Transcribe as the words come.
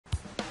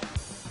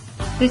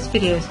This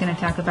video is going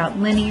to talk about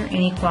linear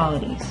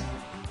inequalities.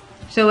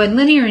 So a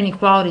linear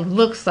inequality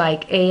looks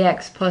like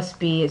ax plus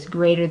b is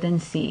greater than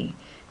c.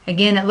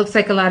 Again, it looks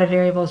like a lot of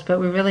variables, but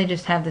we really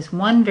just have this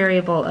one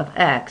variable of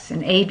x,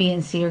 and a, b,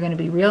 and c are going to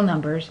be real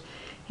numbers.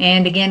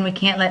 And again, we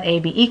can't let a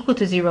be equal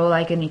to 0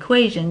 like in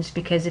equations,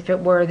 because if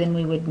it were, then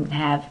we wouldn't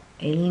have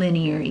a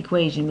linear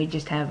equation. We'd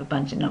just have a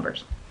bunch of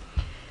numbers.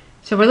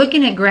 So we're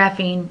looking at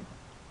graphing,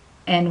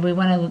 and we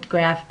want to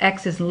graph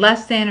x is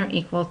less than or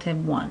equal to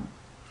 1.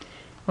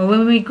 Well,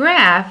 when we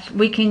graph,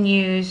 we can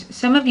use,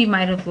 some of you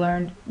might have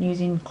learned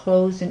using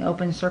closed and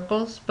open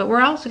circles, but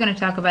we're also going to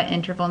talk about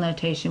interval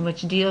notation,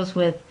 which deals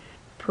with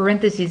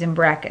parentheses and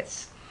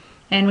brackets.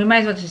 And we might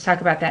as well just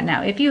talk about that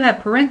now. If you have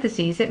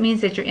parentheses, it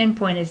means that your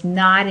endpoint is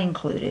not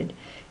included.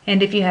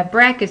 And if you have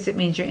brackets, it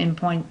means your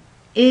endpoint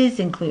is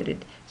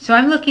included. So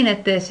I'm looking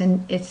at this,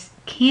 and it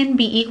can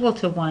be equal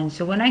to 1.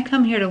 So when I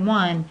come here to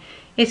 1,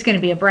 it's going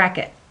to be a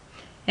bracket.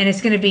 And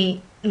it's going to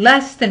be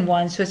less than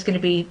 1, so it's going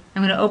to be,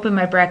 I'm going to open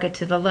my bracket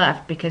to the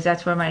left because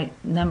that's where my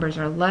numbers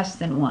are less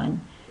than 1.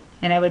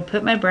 And I would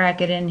put my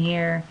bracket in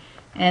here,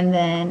 and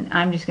then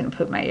I'm just going to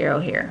put my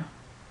arrow here.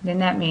 Then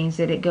that means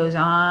that it goes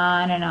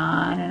on and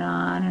on and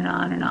on and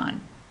on and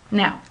on.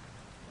 Now,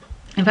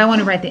 if I want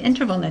to write the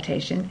interval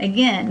notation,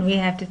 again, we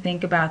have to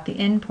think about the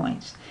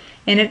endpoints.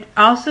 And it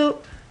also,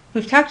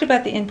 we've talked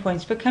about the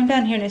endpoints, but come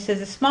down here and it says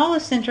the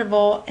smallest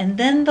interval and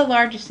then the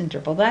largest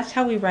interval. That's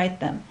how we write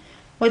them.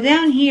 Well,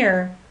 down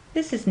here,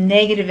 this is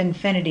negative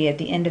infinity at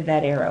the end of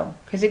that arrow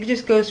because it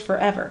just goes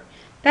forever.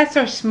 That's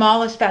our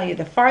smallest value.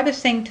 The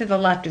farthest thing to the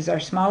left is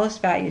our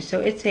smallest value, so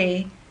it's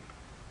a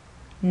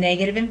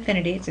negative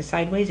infinity. It's a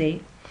sideways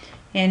 8.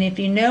 And if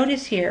you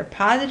notice here,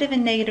 positive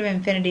and negative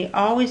infinity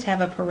always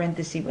have a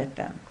parenthesis with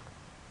them.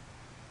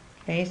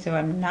 Okay, so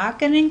I'm not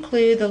going to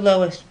include the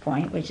lowest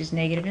point, which is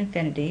negative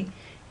infinity,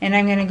 and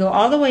I'm going to go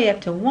all the way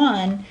up to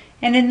 1,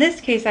 and in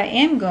this case I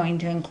am going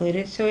to include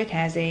it, so it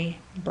has a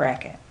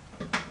bracket.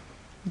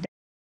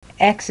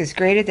 X is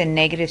greater than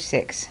negative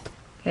 6.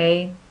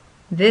 Okay,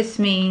 this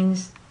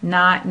means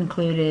not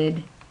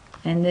included,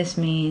 and this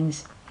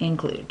means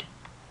include.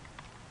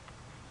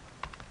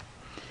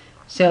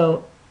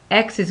 So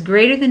x is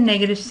greater than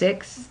negative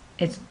 6.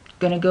 It's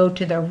going to go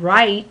to the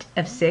right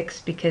of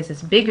 6 because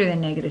it's bigger than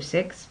negative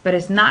 6, but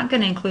it's not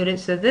going to include it,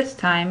 so this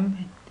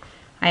time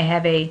I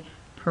have a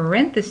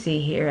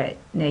parenthesis here at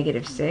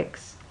negative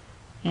 6,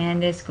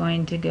 and it's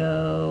going to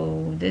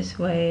go this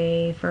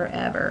way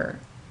forever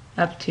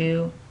up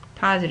to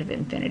positive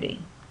infinity.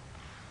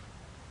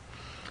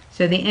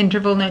 So the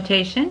interval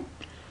notation,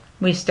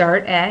 we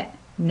start at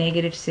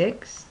negative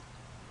 6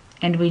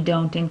 and we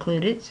don't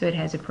include it, so it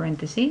has a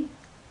parenthesis,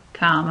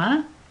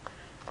 comma,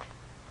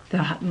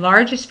 the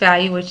largest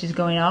value, which is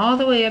going all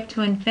the way up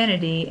to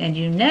infinity, and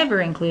you never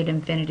include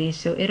infinity,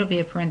 so it'll be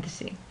a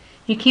parenthesis.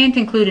 You can't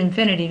include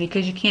infinity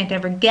because you can't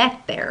ever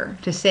get there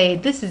to say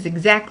this is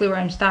exactly where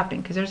I'm stopping,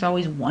 because there's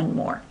always one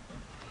more.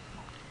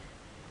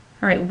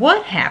 All right,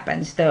 what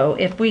happens though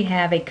if we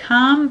have a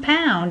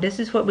compound? This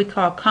is what we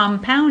call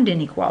compound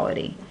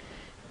inequality.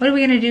 What are we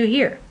going to do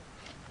here?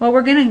 Well,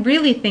 we're going to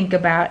really think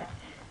about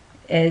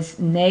as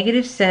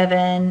negative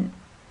 7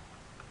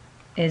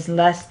 is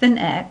less than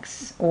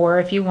x, or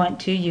if you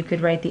want to, you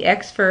could write the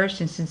x first,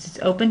 and since it's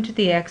open to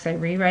the x, I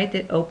rewrite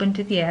it open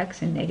to the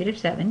x and negative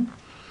 7.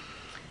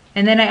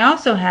 And then I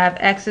also have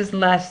x is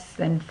less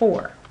than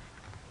 4.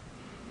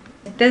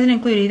 It doesn't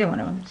include either one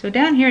of them. So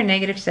down here at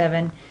negative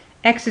 7,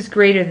 x is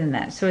greater than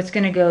that, so it's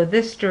going to go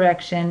this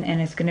direction, and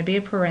it's going to be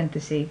a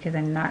parenthesis because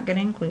I'm not going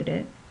to include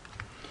it,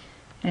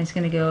 and it's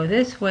going to go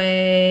this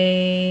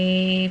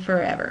way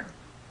forever.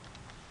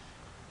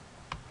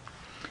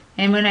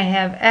 And when I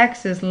have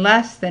x is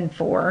less than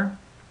 4,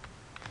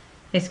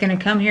 it's going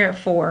to come here at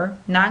 4,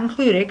 not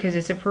included because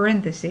it's a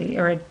parenthesis,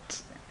 or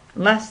it's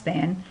less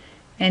than,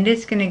 and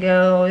it's going to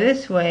go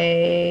this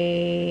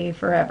way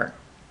forever.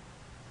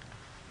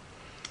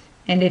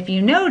 And if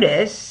you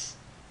notice,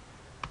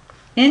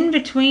 in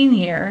between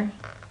here,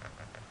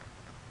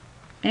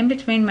 in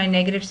between my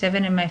negative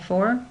 7 and my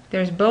 4,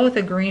 there's both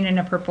a green and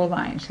a purple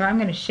line. So I'm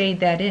going to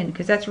shade that in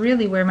because that's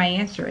really where my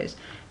answer is.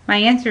 My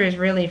answer is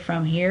really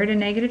from here to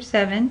negative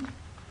 7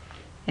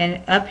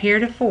 and up here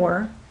to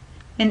 4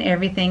 and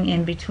everything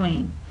in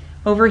between.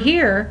 Over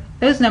here,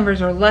 those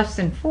numbers are less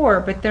than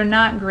 4, but they're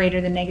not greater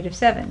than negative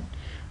 7.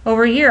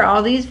 Over here,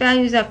 all these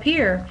values up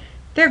here,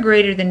 they're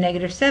greater than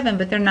negative 7,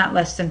 but they're not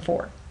less than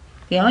 4.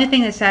 The only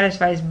thing that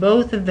satisfies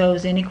both of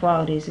those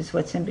inequalities is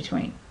what's in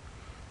between.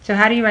 So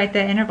how do you write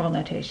that interval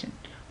notation?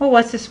 Well,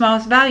 what's the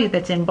smallest value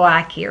that's in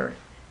black here?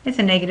 It's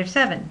a negative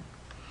 7.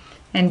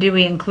 And do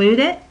we include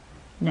it?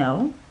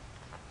 No.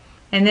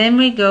 And then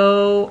we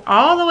go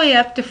all the way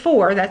up to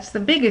 4. That's the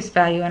biggest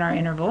value in our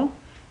interval.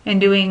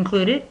 And do we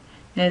include it?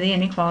 No, the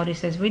inequality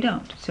says we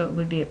don't. So it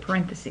would be a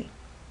parenthesis.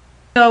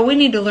 So we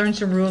need to learn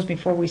some rules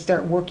before we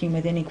start working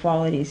with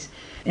inequalities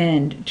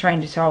and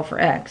trying to solve for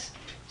x.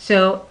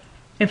 So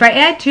if I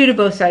add 2 to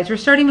both sides, we're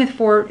starting with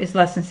 4 is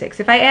less than 6.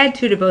 If I add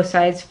 2 to both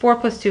sides, 4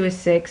 plus 2 is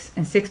 6,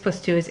 and 6 plus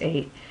 2 is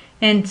 8.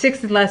 And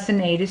 6 is less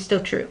than 8 is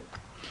still true.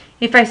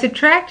 If I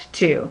subtract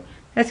 2,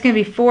 that's going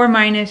to be 4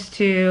 minus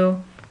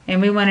 2,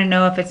 and we want to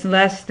know if it's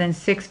less than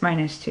 6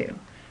 minus 2.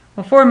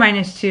 Well, 4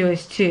 minus 2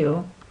 is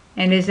 2,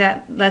 and is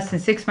that less than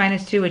 6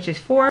 minus 2, which is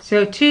 4?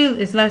 So 2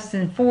 is less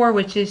than 4,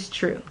 which is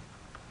true.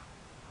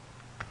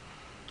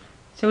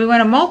 So we want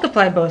to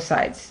multiply both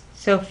sides.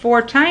 So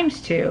 4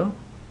 times 2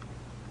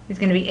 is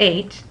going to be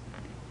 8,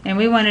 and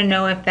we want to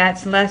know if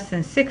that's less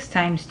than 6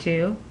 times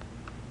 2,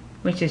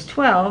 which is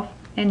 12,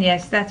 and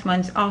yes, that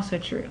one's also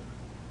true.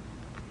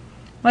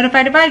 What if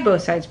I divide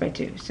both sides by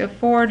 2? So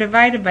 4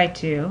 divided by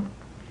 2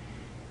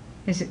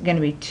 is going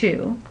to be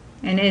 2,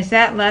 and is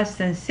that less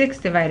than 6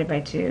 divided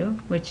by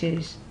 2, which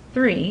is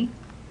 3?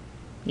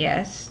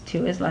 Yes,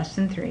 2 is less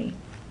than 3.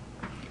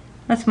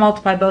 Let's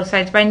multiply both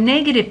sides by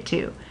negative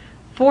 2.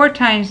 4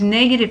 times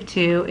negative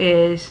 2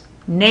 is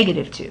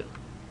negative 2.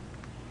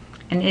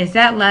 And is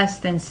that less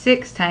than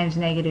 6 times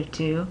negative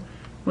 2,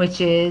 which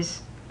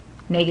is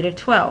negative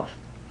 12?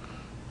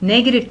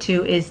 Negative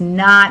 2 is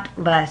not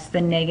less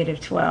than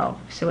negative 12,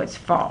 so it's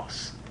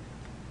false.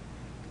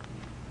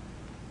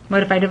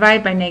 What if I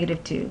divide by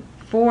negative 2?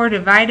 4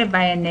 divided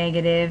by a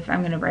negative,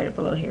 I'm going to write it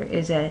below here,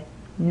 is a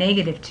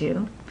negative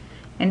 2.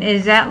 And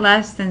is that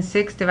less than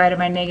 6 divided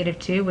by negative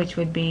 2, which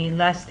would be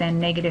less than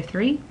negative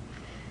 3?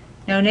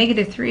 No,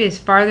 negative 3 is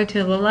farther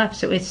to the left,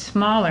 so it's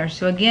smaller.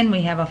 So again,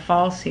 we have a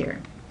false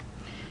here.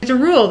 There's a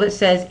rule that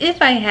says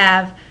if I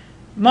have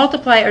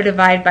multiply or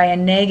divide by a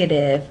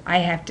negative, I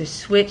have to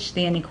switch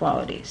the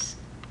inequalities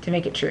to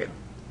make it true.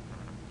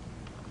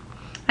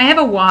 I have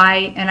a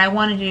y, and I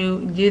want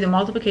to do the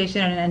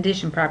multiplication and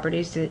addition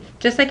properties,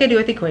 just like I do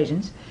with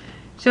equations.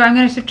 So I'm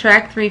going to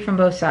subtract 3 from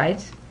both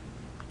sides,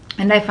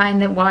 and I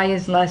find that y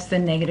is less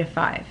than negative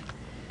 5.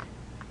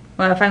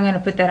 Well, if I'm going to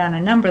put that on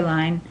a number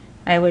line,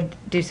 I would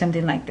do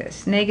something like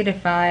this, negative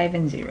 5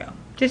 and 0.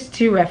 Just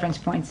 2 reference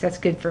points, that's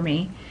good for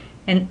me.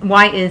 And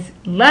y is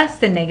less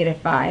than negative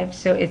 5,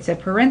 so it's a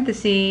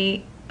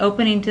parenthesis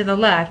opening to the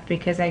left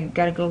because I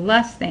got to go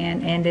less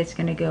than, and it's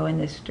going to go in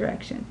this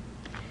direction.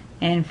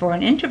 And for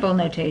an interval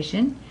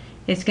notation,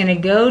 it's going to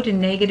go to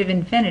negative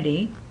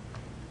infinity,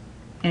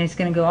 and it's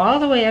going to go all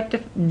the way up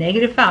to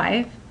negative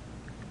 5,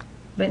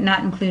 but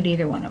not include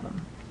either one of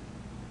them.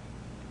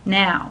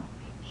 Now,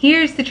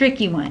 here's the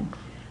tricky one.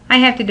 I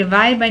have to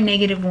divide by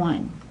negative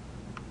 1,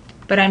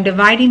 but I'm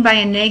dividing by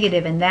a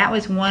negative, and that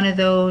was one of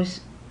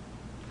those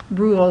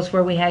rules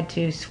where we had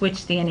to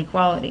switch the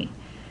inequality.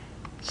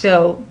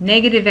 So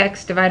negative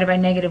x divided by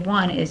negative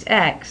 1 is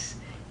x,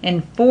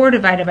 and 4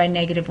 divided by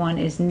negative 1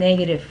 is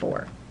negative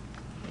 4.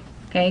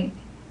 Okay,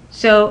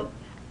 so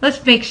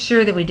let's make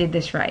sure that we did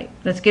this right.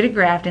 Let's get it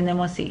graphed and then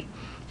we'll see.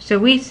 So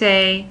we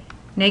say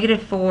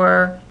negative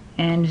 4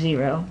 and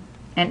 0,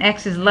 and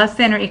x is less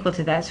than or equal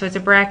to that, so it's a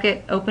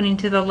bracket opening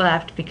to the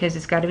left because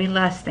it's got to be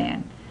less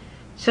than.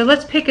 So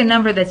let's pick a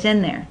number that's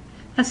in there.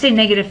 Let's say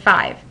negative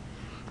 5.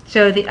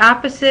 So the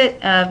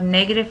opposite of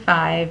negative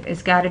 5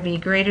 has got to be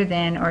greater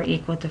than or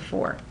equal to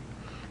 4.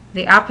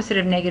 The opposite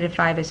of negative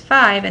 5 is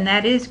 5, and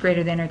that is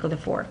greater than or equal to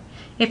 4.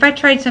 If I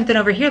tried something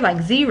over here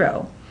like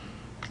 0,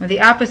 well, the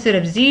opposite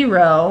of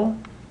 0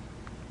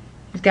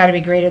 has got to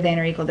be greater than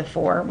or equal to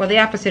 4. Well, the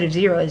opposite of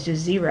 0 is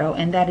just 0,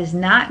 and that is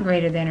not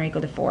greater than or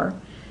equal to 4.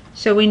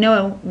 So we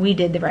know we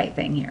did the right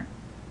thing here.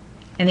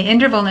 And the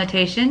interval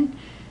notation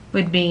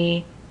would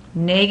be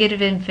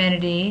negative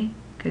infinity,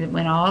 because it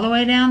went all the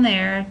way down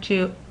there,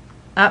 to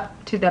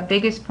up to the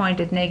biggest point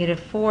of negative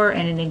 4,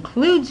 and it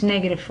includes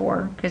negative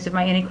 4 because of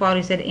my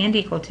inequality said and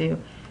equal to,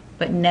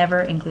 but never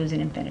includes an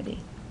infinity.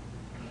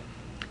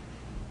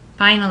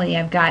 Finally,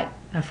 I've got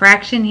a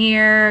fraction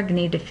here. I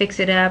need to fix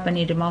it up. I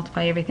need to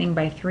multiply everything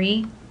by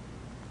 3.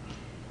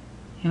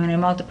 And when I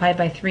multiply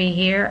by 3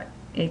 here,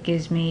 it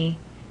gives me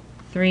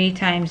 3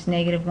 times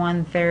negative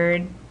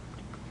 1/3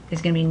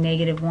 is going to be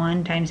negative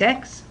 1 times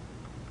x,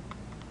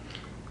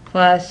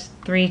 plus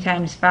 3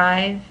 times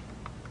 5,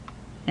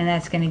 and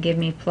that's going to give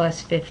me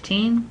plus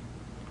 15,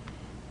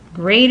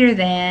 greater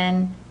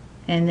than,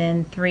 and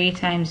then 3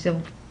 times the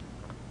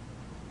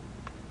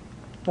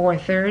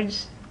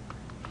 4/3,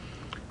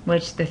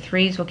 which the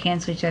 3's will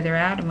cancel each other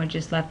out, and we're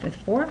just left with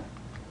 4.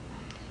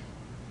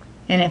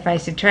 And if I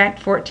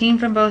subtract 14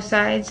 from both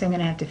sides, I'm going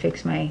to have to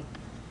fix my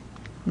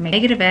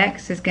negative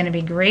x is going to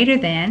be greater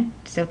than,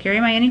 still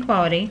carry my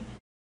inequality,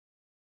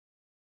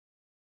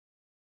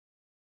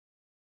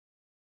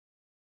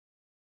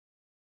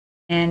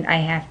 and I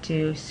have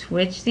to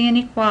switch the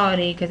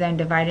inequality because I'm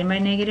dividing by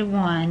negative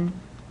 1.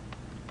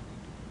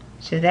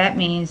 So that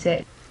means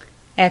that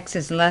x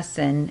is less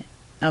than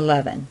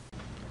 11.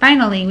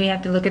 Finally, we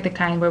have to look at the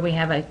kind where we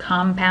have a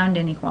compound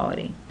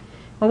inequality.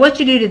 Well, what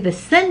you do to the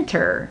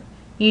center,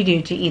 you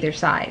do to either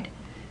side.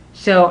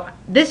 So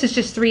this is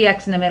just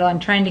 3x in the middle. I'm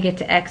trying to get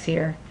to x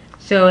here.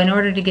 So in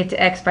order to get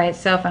to x by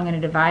itself, I'm going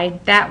to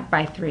divide that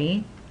by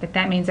 3. But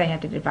that means I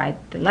have to divide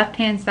the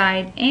left-hand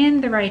side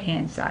and the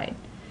right-hand side.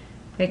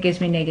 That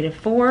gives me negative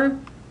 4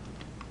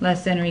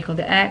 less than or equal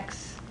to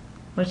x,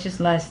 which is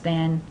less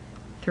than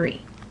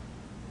 3.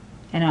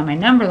 And on my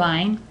number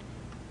line,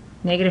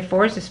 negative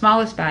 4 is the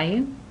smallest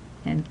value,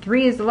 and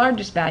 3 is the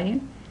largest value.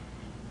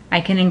 I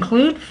can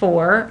include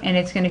 4, and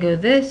it's going to go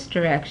this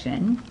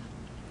direction.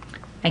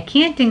 I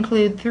can't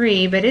include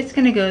 3, but it's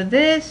going to go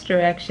this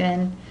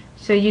direction.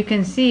 So you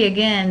can see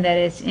again that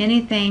it's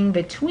anything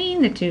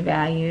between the two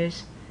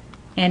values,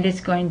 and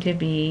it's going to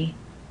be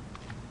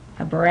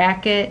a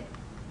bracket,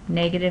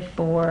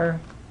 -4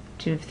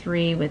 to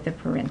 3 with a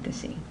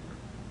parenthesis.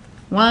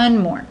 One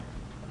more.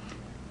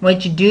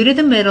 What you do to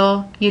the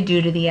middle, you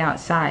do to the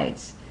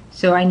outsides.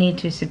 So I need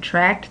to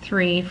subtract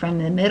 3 from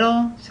the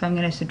middle. So I'm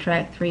going to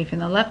subtract 3 from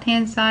the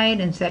left-hand side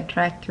and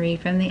subtract 3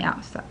 from the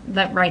outside,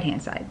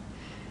 right-hand side.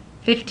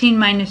 15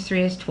 minus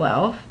 3 is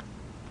 12.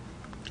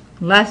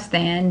 Less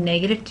than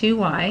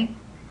 -2y.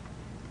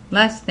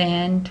 Less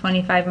than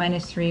 25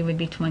 minus 3 would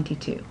be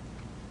 22.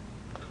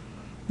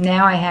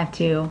 Now I have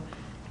to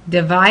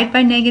divide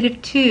by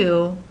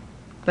 -2,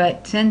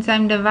 but since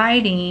I'm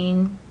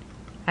dividing,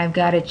 I've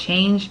got to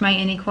change my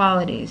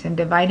inequalities. I'm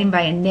dividing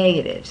by a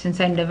negative. Since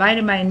I'm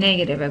divided by a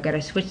negative, I've got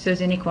to switch those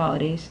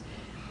inequalities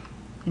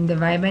and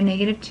divide by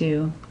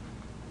 -2.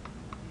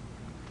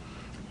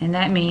 And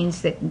that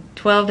means that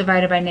 12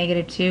 divided by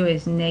 -2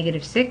 is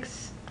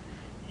 -6.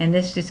 And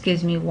this just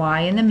gives me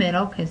y in the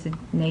middle because the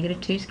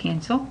 -2's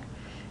cancel.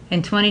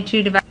 And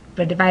 22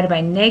 divided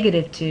by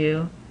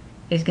 -2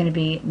 is going to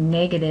be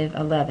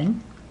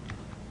 -11.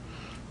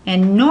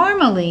 And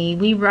normally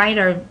we write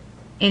our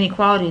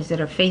inequalities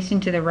that are facing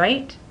to the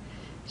right.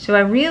 So I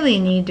really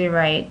need to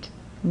write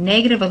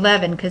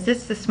 -11 because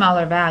it's the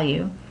smaller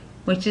value,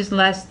 which is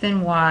less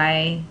than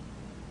y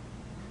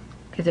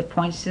because it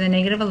points to the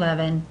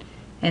 -11,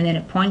 and then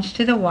it points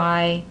to the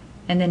y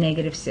and the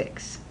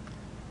 -6.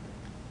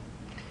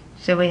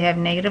 So we have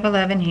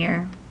 -11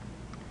 here,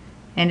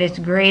 and it's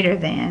greater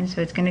than,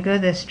 so it's going to go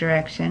this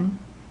direction.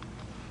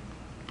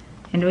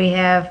 And we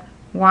have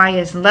y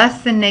is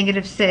less than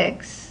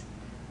 -6,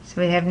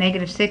 so we have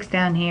 -6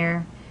 down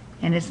here,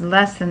 and it's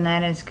less than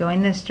that, it's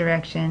going this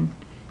direction,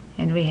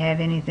 and we have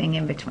anything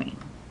in between.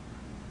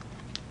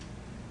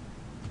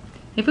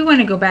 If we want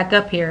to go back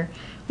up here,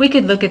 we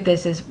could look at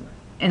this as,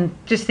 and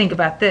just think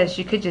about this.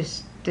 You could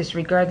just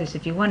disregard this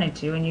if you wanted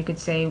to, and you could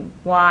say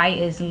y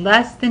is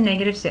less than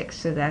 -6,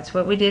 so that's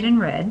what we did in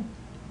red,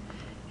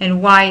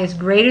 and y is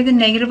greater than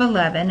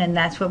 -11, and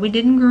that's what we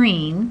did in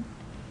green,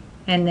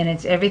 and then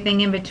it's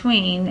everything in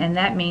between, and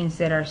that means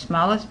that our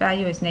smallest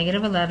value is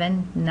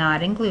 -11,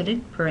 not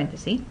included,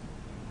 parenthesis,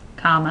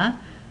 comma,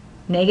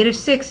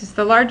 -6 is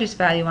the largest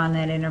value on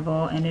that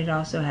interval, and it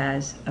also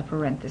has a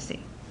parenthesis.